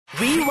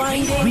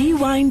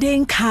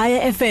Rewinding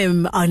Kaya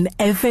FM on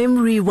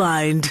FM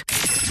Rewind.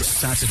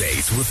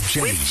 Saturdays with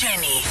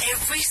Jenny.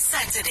 Every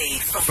Saturday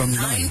From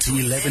 9 to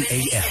 11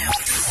 a.m.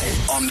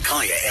 on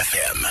Kaya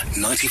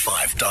FM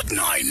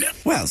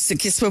 95.9. Well,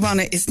 Zukiswa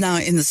Wanner is now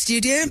in the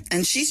studio,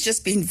 and she's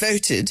just been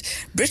voted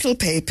Brittle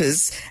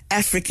Paper's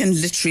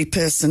African Literary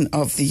Person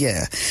of the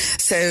Year.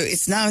 So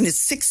it's now in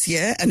its 6th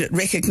year, and it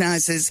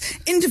recognises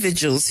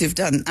individuals who've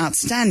done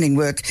outstanding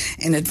work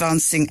in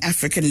advancing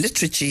African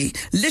literary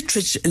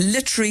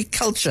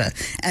culture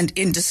and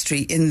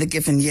industry in the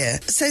given year.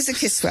 So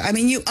Zukiswa, I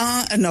mean, you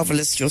are a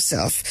novelist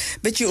yourself,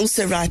 but you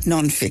also write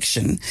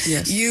non-fiction.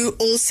 Yes. You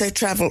also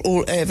travel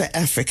all over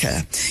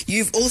Africa.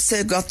 You've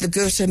also got the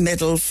Goethe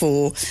Medal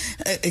for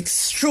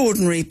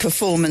extraordinary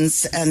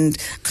performance and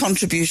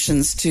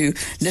contributions to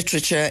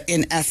literature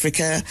in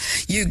Africa.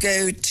 You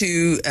go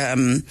to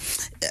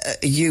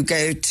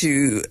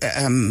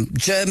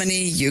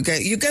Germany. You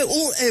go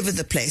all over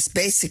the place,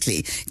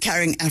 basically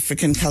carrying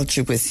African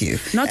culture with you.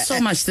 Not so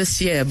much this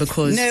year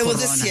because Corona.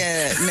 This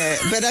year no.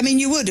 But I mean,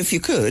 you would if you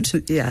could.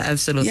 Yeah,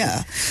 absolutely.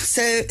 Yeah.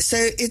 So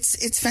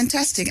it's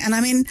fantastic, and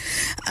I mean,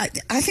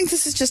 I think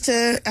this is just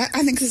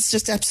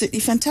absolutely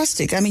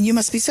fantastic. I mean, you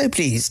must be so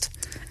pleased.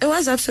 It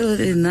was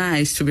absolutely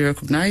nice to be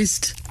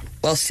recognized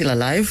while still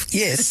alive.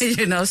 Yes.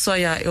 So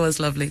yeah, it was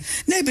lovely.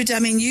 No, but I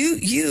mean,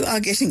 you are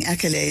getting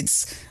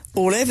accolades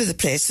all over the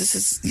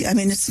place.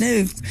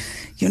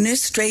 You're no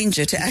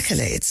stranger to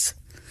accolades.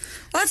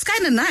 Well, it's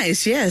kind of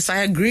nice. Yes, I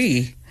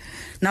agree.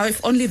 Now,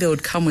 if only they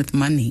would come with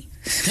money.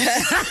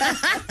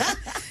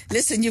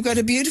 Listen, you've got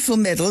a beautiful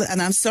medal,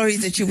 and I'm sorry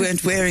that you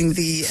weren't wearing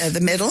the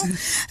medal,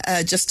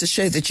 just to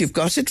show that you've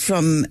got it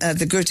from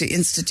the Goethe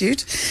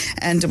Institute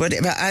and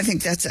whatever. I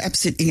think that's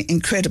absolutely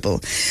incredible.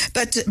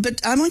 But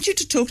I want you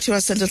to talk to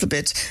us a little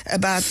bit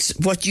about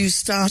what you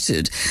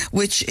started,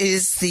 which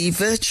is the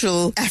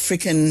virtual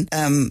African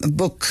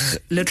book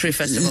literary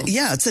festival.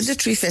 Yeah, it's a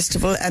literary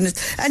festival, and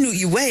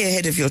you're way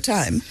ahead of your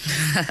time.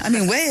 I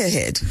mean, way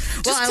ahead.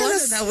 Well, I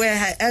wasn't that way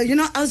ahead. I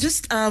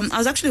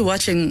was actually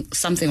watching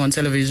something on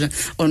television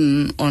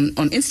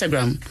on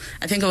Instagram.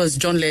 I think it was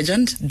John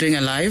Legend doing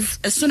a live.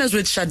 As soon as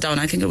we'd shut down,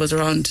 I think it was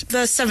around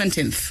the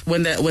 17th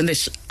when they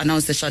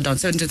announced the shutdown,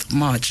 17th of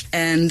March.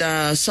 And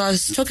so I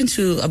was talking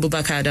to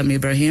Abubakar Adam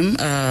Ibrahim,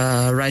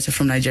 a writer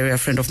from Nigeria, a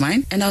friend of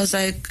mine, and I was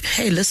like,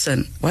 hey,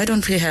 listen, why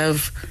don't we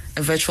have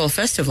a virtual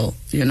festival,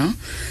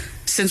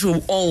 since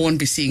we all won't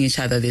be seeing each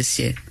other this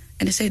year?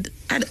 And he said,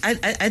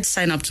 I'd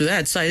sign up to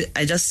that. So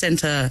I just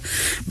sent a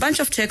bunch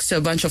of texts to a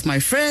bunch of my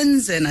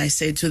friends, and I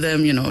said to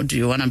them, do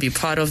you want to be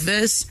part of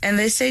this? And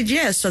they said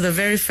yes. So the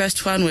very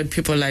first one, we had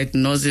people like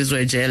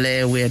Nozizwe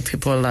Wejele, we had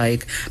people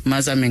like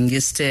Maza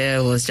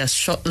Mengiste, was just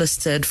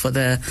shortlisted for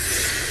the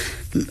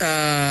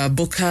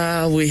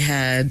Buka, we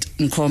had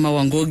Nkoma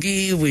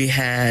Wangogi, we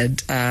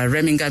had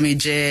Remy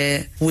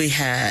Ngamije, we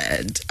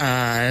had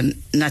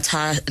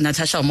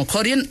Natasha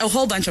Omokorian, a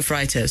whole bunch of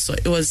writers. So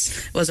it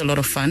was a lot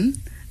of fun.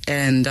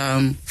 And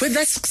with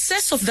the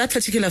success of that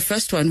particular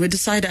first one, we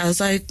decided, I was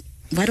like,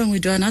 why don't we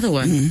do another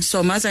one? Mm-hmm.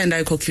 So Maza and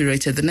I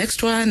co-curated the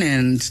next one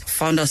and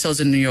found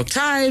ourselves in New York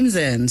Times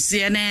and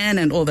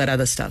CNN and all that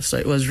other stuff. So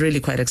it was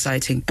really quite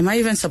exciting. Am I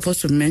even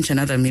supposed to mention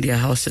other media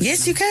houses?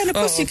 Yes, you can. Of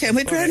course you can.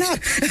 We're grown up.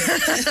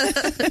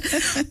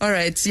 All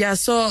right. Yeah.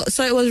 So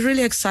it was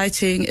really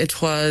exciting.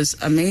 It was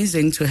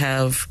amazing to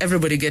have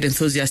everybody get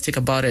enthusiastic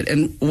about it.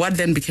 And what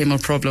then became a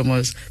problem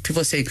was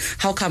people saying,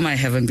 how come I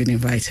haven't been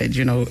invited?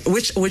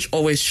 Which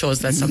always shows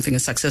that something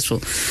is successful.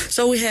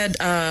 So we had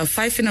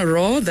 5 in a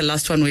row. The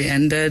last one we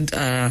ended,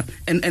 and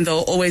they were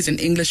always in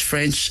English,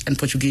 French, and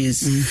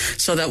Portuguese,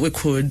 so that we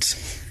could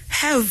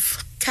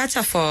have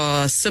cater for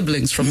our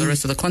siblings from the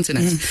rest of the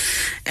continent.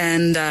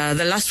 And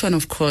the last one,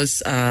 of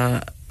course,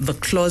 the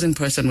closing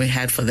person we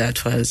had for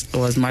that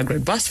was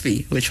Margaret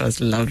Busby, which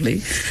was lovely.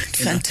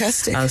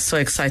 Fantastic. I was so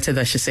excited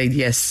that she said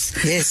yes.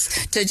 Yes.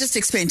 So just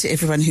explain to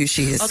everyone who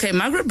she is. Okay,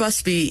 Margaret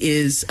Busby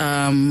is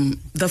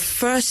the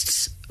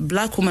first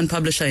Black woman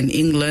publisher in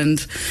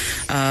England.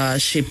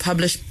 She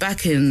published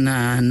back in the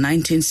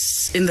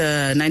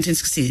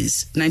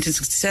 1960s,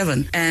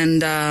 1967.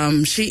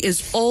 And she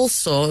is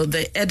also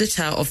the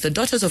editor of The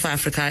Daughters of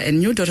Africa and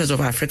New Daughters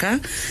of Africa,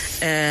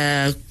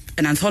 an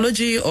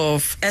anthology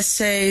of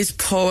essays,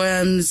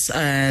 poems,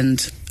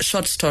 and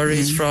short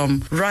stories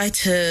from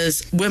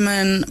writers,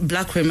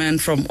 Black women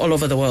from all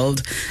over the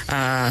world.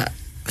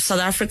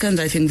 South Africans,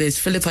 I think there's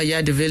Philippa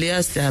Yah de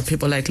Villiers, there are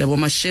people like Lebo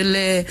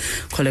Mashile,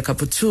 Koleka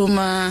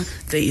Putuma,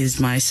 there is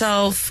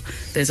myself,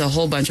 there's a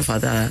whole bunch of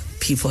other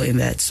people in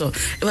that. So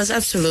it was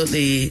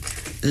absolutely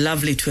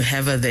lovely to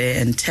have her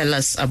there and tell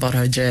us about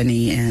her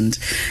journey and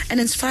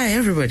inspire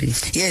everybody.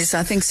 Yes,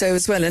 I think so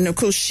as well. And of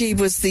course, she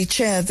was the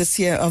chair this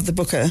year of the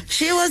Booker.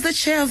 She was the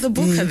chair of the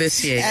Booker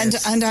this year. And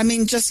yes. And I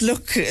mean, just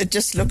look at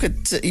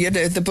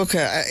the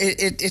Booker.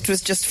 It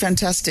was just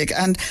fantastic.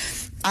 And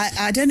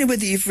I don't know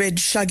whether you've read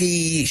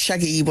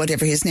Shuggy,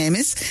 whatever his name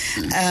is,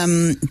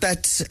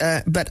 but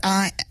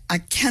I I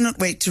cannot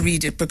wait to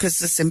read it because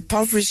this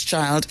impoverished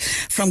child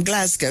from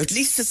Glasgow, at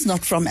least it's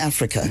not from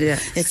Africa. Yeah.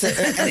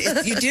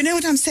 Do you know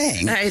what I'm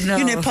saying? I know.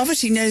 You know,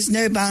 poverty knows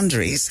no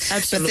boundaries.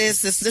 Absolutely. But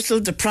there's this little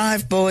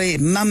deprived boy,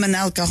 mum an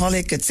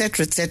alcoholic,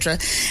 etc., etc.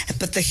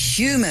 But the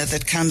humour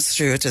that comes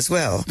through it as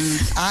well.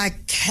 I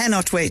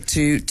cannot wait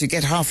to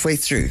get halfway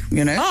through,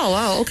 you know. Oh,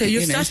 wow. Okay,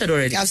 you've started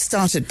already. I've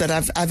started, but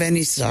I've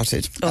only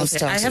started.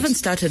 Okay, I haven't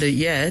started it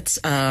yet.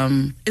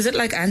 Is it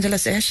like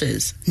Angela's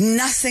Ashes?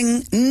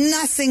 Nothing.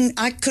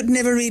 I could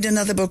never read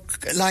another book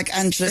like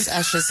Angela's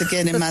Ashes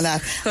again in my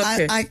life.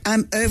 Okay.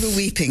 I'm over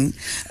weeping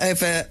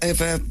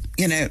over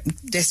you know,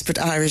 desperate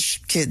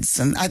Irish kids,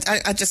 and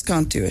I just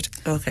can't do it.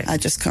 Okay. I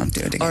just can't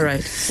do it again. All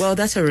right. Well,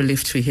 that's a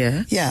relief to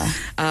hear. Yeah.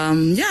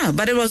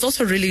 But it was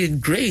also really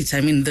great.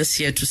 I mean, this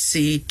year to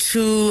see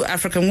 2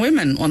 African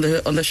women on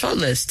the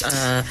shortlist,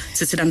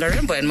 Tsitsi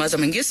Dangarembo and Maza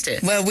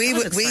Mengiste. Well,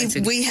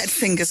 we had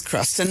fingers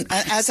crossed, and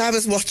as I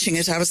was watching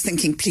it, I was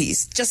thinking,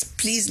 please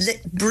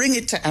bring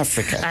it to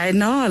Africa. I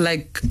know,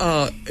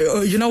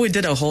 you know, we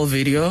did a whole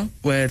video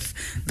with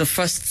the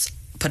first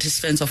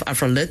participants of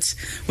Afrolit.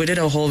 We did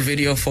a whole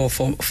video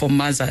for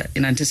Maza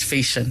in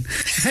anticipation,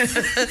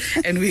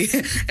 and we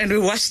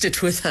watched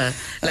it with her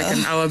like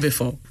an hour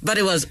before. But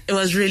it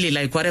was really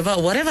like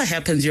whatever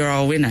happens, you're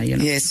our winner. You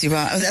know. Yes, you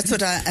are. That's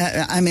what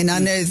I mean. I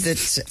know that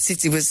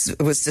Tsitsi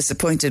was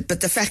disappointed,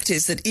 but the fact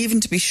is that even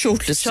to be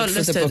shortlisted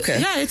for the Booker,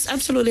 yeah, it's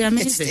absolutely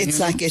amazing. It's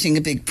like getting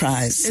a big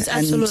prize. It's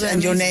absolutely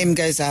and your name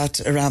goes out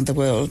around the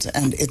world,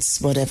 and it's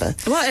whatever.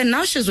 Well, and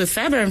now she's with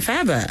Faber and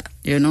Faber.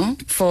 You know,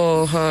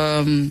 for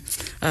her,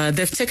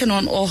 they've taken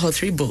on all her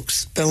 3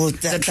 books. Well,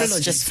 that's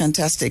just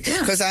fantastic.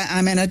 Because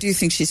I do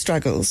think she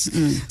struggles.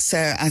 So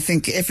I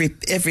think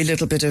every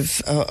little bit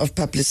of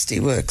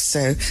publicity works.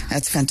 So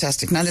that's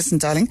fantastic. Now listen,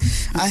 darling,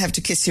 I have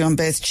to kiss you on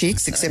both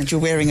cheeks, except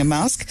you're wearing a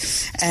mask,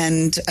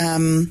 and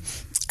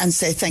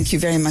say thank you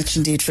very much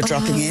indeed for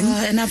dropping in.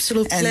 An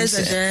absolute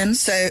pleasure, Jen.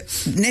 So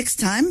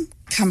next time,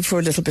 come for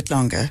a little bit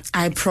longer.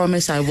 I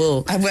promise I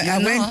will. I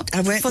won't.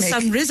 For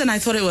some reason, I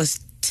thought it was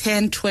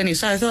 10:20,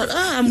 so I thought,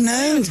 I'm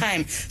no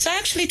time. So I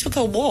actually took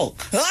a walk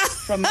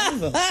from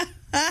Melville.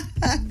 I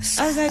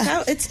was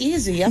like, it's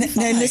easy. I'm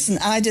fine. No, listen,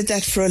 I did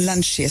that for a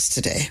lunch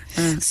yesterday.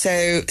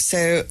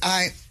 So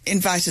I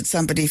invited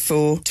somebody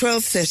for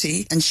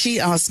 12:30, and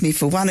she asked me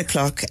for 1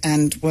 o'clock,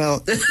 and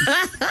well,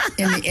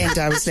 in the end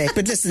I was late.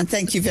 But listen,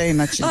 thank you very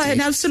much indeed. An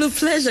absolute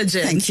pleasure,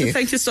 Jen. Thank you.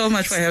 Thank you so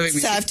much for having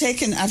me. So I've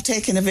taken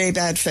a very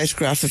bad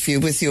photograph of you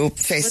with your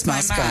face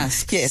mask on.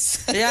 Yes.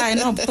 Yeah, I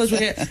know, because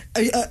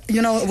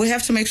we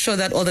have to make sure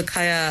that all the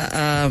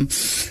Kaya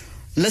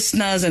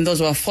listeners and those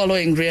who are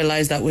following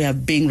realize that we are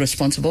being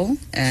responsible,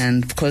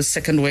 and because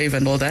second wave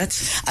and all that.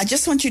 I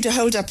just want you to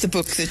hold up the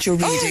book that you're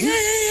reading.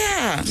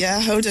 Yeah. Yeah,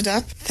 hold it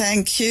up.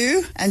 Thank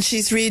you. And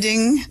she's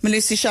reading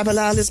Malusi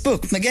Shabalala's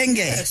book, Magenge.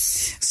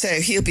 Yes. So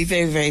he'll be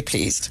very, very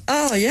pleased.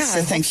 Oh, yeah.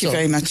 So thank you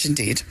very much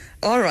indeed.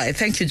 All right.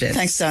 Thank you, Jen.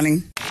 Thanks,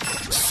 darling.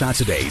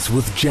 Saturdays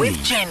with Jenny.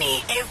 With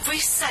Jenny. Every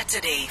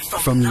Saturday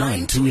from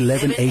 9 to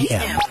 11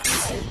 a.m.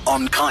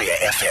 on Kaya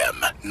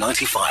FM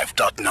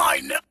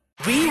 95.9.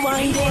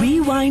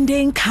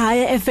 Rewinding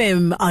Kaya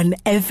FM on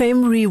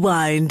FM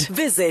Rewind.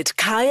 Visit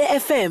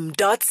kayafm.co.za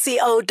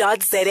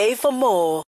for more.